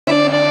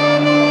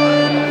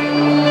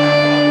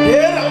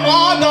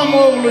Adam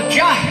oğlu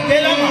cəhd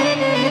eləmə.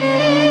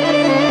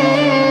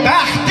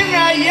 Bəxtin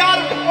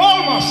əyyar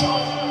olmasa,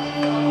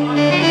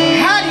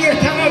 hər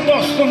yetənə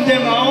dostum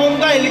demə,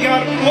 onda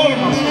ilqar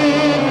olmasın.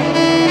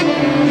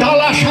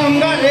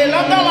 Dalaşanda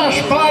elə dalaş,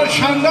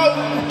 barışanda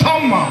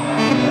utanma.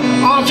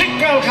 Acıq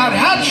qalxar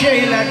hər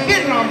şeylə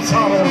bir namısı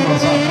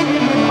olmasa.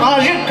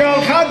 Acıq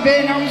qalxar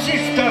beynamızı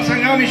tutarsan,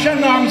 həmişə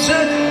namısı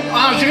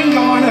acığın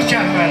qavana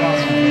çəkmək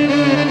lazım.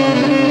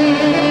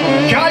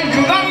 Gəl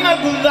güvənmə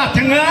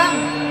qüvvətinə,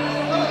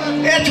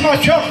 etmə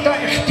çox da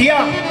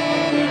ixtiyar.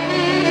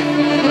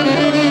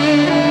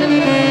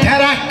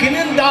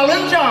 Tərəqqinin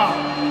dalınca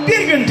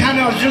bir gün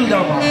tənəzzül də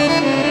var.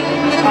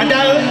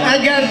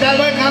 Əgər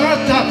dəvə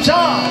qanat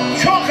tapsa,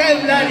 çox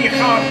evlər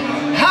yıxar.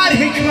 Hər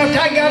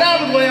hikmətə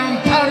qərar qoyan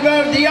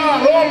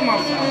pərverdiyar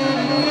olmasa.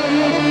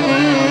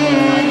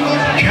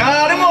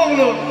 Kərim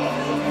oğlu,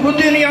 bu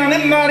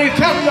dünyanın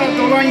mərifətlə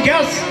dolan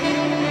gəz.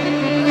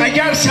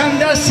 Əgər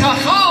səndə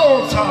səxa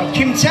olsa,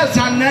 kimsə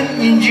səndən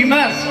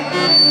inciməz.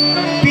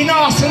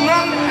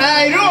 Binasından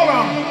əyri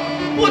olan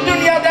bu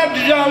dünyada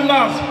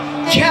düzəlməz.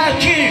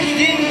 Çəkiş,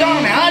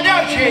 zindan,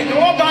 hədər şeydir,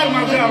 o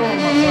darmazar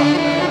olmasa.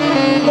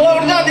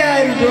 Orada da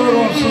əyridir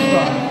onsuz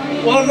da,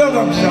 orada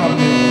da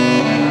düzəldir.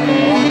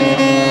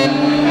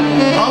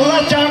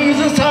 Allah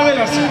canınızı sağ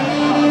eləsin,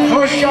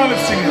 xoş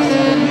gəlirsiniz.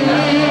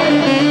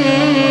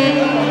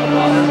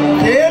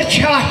 Deyir,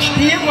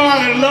 çəkdiyim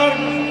ağırlar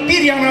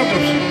bir yana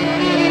dursun.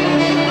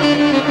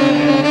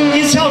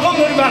 İnsafın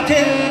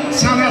hürməti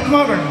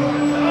sənətmadır.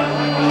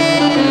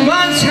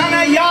 Mən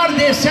sənə yar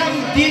desəm,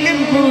 dilim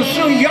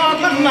qurusun,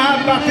 yarlıq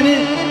məhəbbətini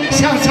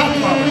sən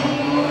satmadın.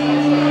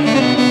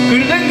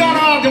 Qırdın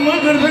qanadımı,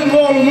 qırdın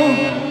qolumu,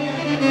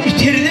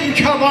 itirdim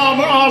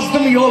kebabı,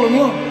 azdım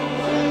yolumu,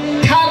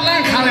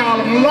 tərlən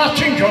xəyalımı,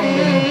 laçın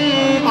könlümü,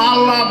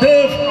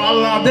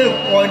 alladıb,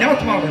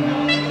 oynatmadın.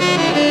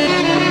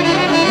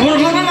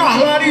 Vurğunun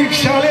ahları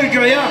yüksəlir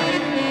göyə,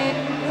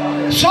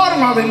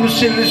 sormadın bu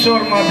sirri,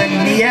 sormadın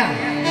niyə?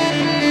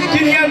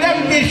 Dünyada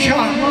bir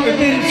şahmar,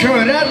 bir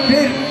şöhrət,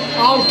 bir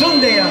altın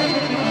deyər,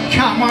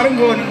 şahmarın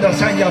qoynunda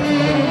sən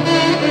yatırdın.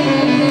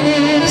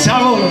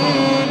 Sağ olun,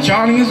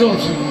 canınız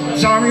olsun,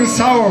 canınız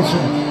sağ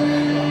olsun.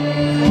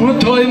 Bunu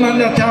toyu mən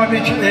də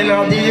təbrik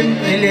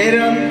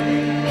eləyirəm,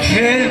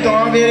 xeyir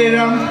dua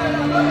verirəm.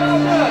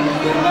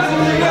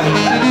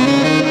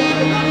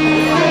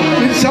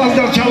 Bir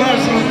sazda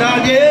çalarsınız da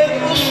deyir,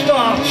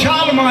 usta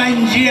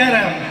çalmayın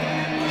ciyərəm,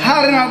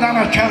 hər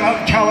nadana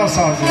kava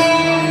sazı.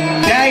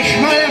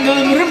 Dəyişməyəm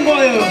ömrüm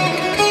boyu,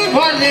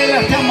 var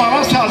devlətə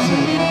mara sazı.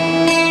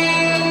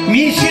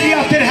 Misir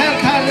yatır hər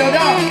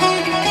tərlədə,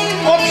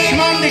 o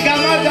düşmandı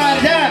qəmə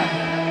dərdə.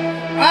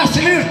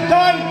 Əsli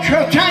ürtdən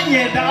kökən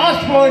yerdə,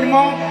 aç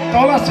boynuma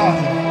dola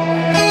sazı.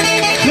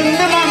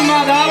 Xındı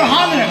Məmməd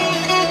Arhanı,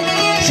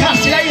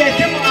 səslə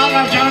yetim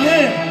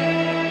ağacanı.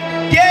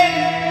 Del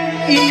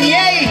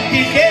iniyə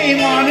itdi, de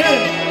imanı,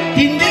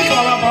 dindir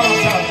qala bala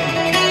sazı.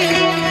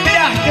 Bir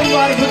əhdim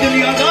var bu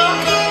dünyada,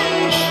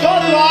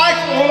 Stol laik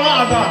ola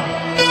ada,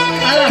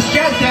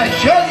 Ələskər tək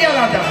söz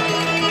yalada,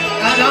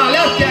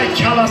 Ədalət tək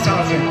kala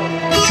sazı.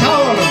 Sağ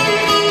olun,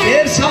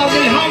 bir saz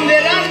ilham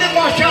verəndi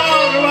başa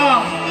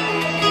ağla,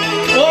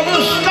 onu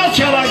usta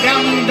çala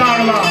qəmli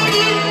dağla.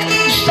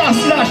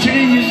 Ustasız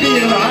aşırı yüzü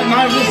yıla,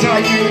 mərzi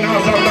sahibi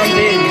nazardan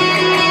deyil.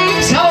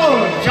 Sağ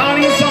olun,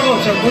 canınız sağ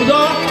olsun.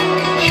 Burada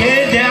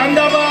şehir deyən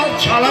də var,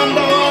 çalan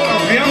da var,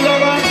 okuyan da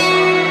var.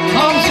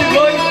 Hamısı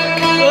qoy,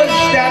 öz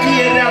işlərini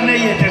yerlərinə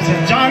yetirsin.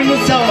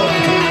 Canınız sağ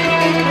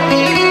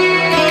olsun.